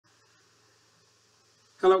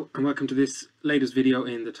Hello and welcome to this latest video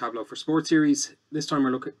in the Tableau for Sport series. This time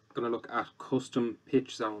we're going to look at custom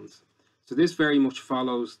pitch zones. So this very much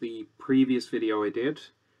follows the previous video I did.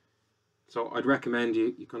 So I'd recommend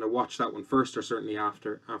you kind of watch that one first, or certainly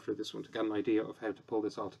after this one, to get an idea of how to pull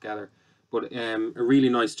this all together. But a really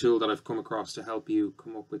nice tool that I've come across to help you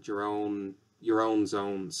come up with your own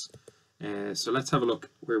zones. So let's have a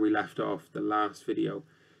look where we left off the last video.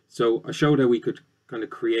 So I showed how we could kind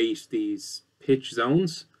of create these pitch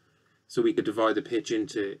zones, so we could divide the pitch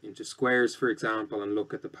into squares, for example, and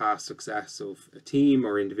look at the past success of a team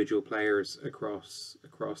or individual players across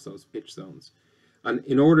those pitch zones. And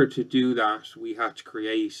in order to do that, we had to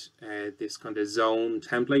create this kind of zone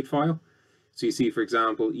template file. So you see, for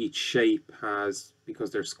example, each shape has,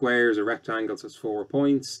 because they're squares or rectangles, has 4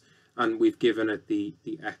 points, and we've given it the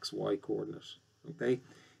XY coordinate. Okay,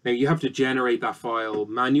 now you have to generate that file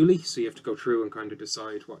manually, so you have to go through and kind of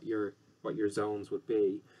decide what your zones would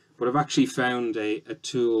be. But I've actually found a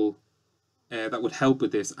tool that would help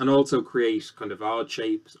with this, and also create kind of odd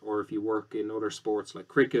shapes, or if you work in other sports like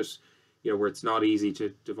cricket, where it's not easy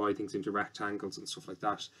to divide things into rectangles and stuff like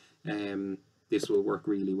that, this will work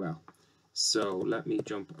really well. So let me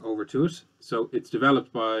jump over to it. So it's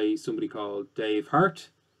developed by somebody called Dave Hart,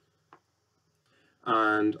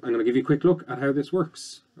 and I'm going to give you a quick look at how this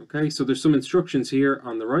works. Okay, so there's some instructions here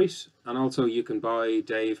on the right, and also you can buy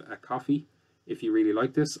Dave a coffee if you really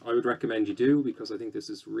like this. I would recommend you do, because I think this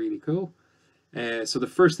is really cool. So the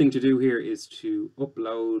first thing to do here is to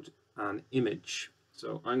upload an image.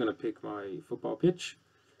 So I'm going to pick my football pitch,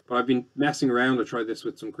 but I've been messing around. I tried this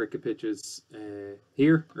with some cricket pitches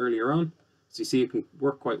here earlier on. So you see it can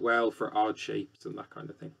work quite well for odd shapes and that kind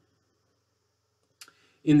of thing.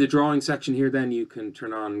 In the drawing section here, then you can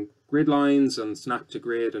turn on grid lines and snap to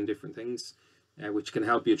grid and different things, which can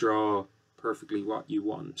help you draw perfectly what you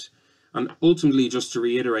want. And ultimately, just to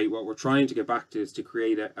reiterate, what we're trying to get back to is to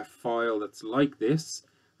create a file that's like this,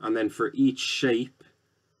 and then for each shape,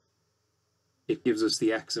 it gives us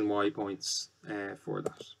the X and Y points for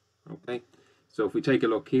that. Okay, so if we take a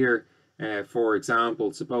look here, for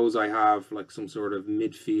example, suppose I have like some sort of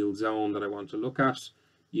midfield zone that I want to look at.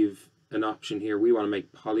 You've an option here. We want to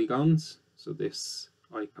make polygons, so this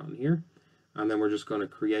icon here, and then we're just going to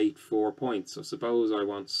create 4 points. So suppose I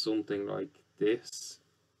want something like this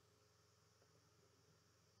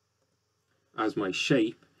as my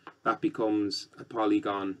shape. That becomes a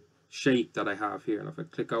polygon shape that I have here. And if I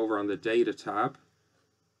click over on the data tab,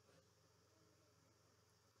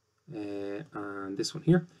 and this one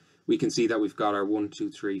here, we can see that we've got our 1,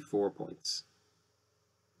 2, 3, 4 points.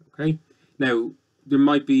 Okay, now there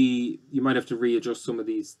might be, you might have to readjust some of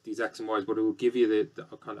these X and Y's, but it will give you the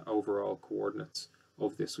kind of overall coordinates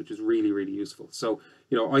of this, which is really, really useful. So,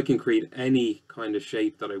 I can create any kind of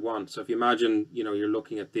shape that I want. So if you imagine, you're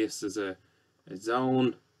looking at this as a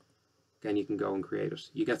zone, again, you can go and create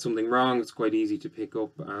it. You get something wrong, it's quite easy to pick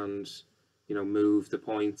up and, move the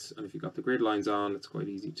points. And if you've got the grid lines on, it's quite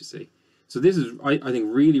easy to see. So this is, I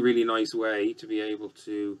think, really, really nice way to be able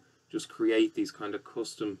to just create these kind of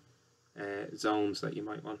custom zones that you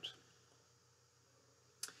might want.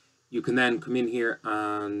 You can then come in here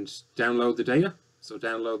and download the data. So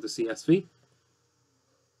download the CSV.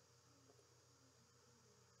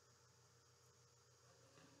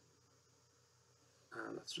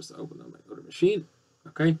 And let's just open on my other machine.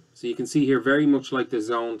 Okay, so you can see here, very much like the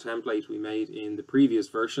zone template we made in the previous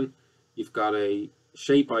version, you've got a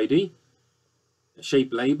shape ID, a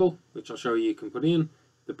shape label, which I'll show you can put in,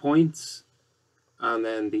 the points, and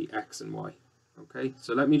then the X and Y. Okay,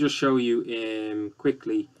 so let me just show you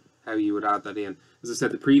quickly how you would add that in. As I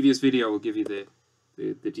said, the previous video will give you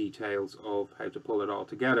the details of how to pull it all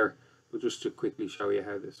together, but just to quickly show you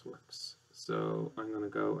how this works. So I'm going to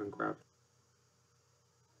go and grab,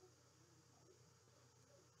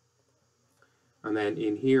 and then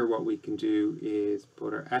in here what we can do is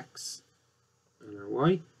put our X and our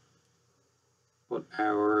Y, put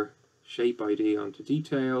our shape ID onto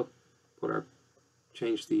detail,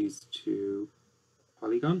 change these to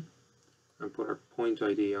polygon, and put our point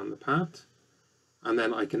ID on the path, and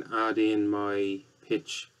then I can add in my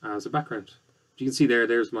pitch as a background. You can see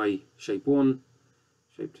there's my shape 1,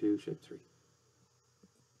 shape 2, shape 3.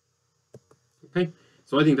 Okay,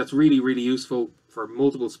 so I think that's really, really useful for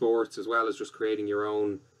multiple sports, as well as just creating your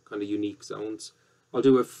own kind of unique zones. I'll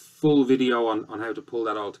do a full video on how to pull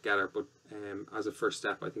that all together, but as a first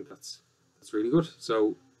step, I think that's really good.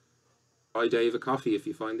 So buy Dave a coffee if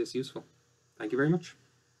you find this useful. Thank you very much.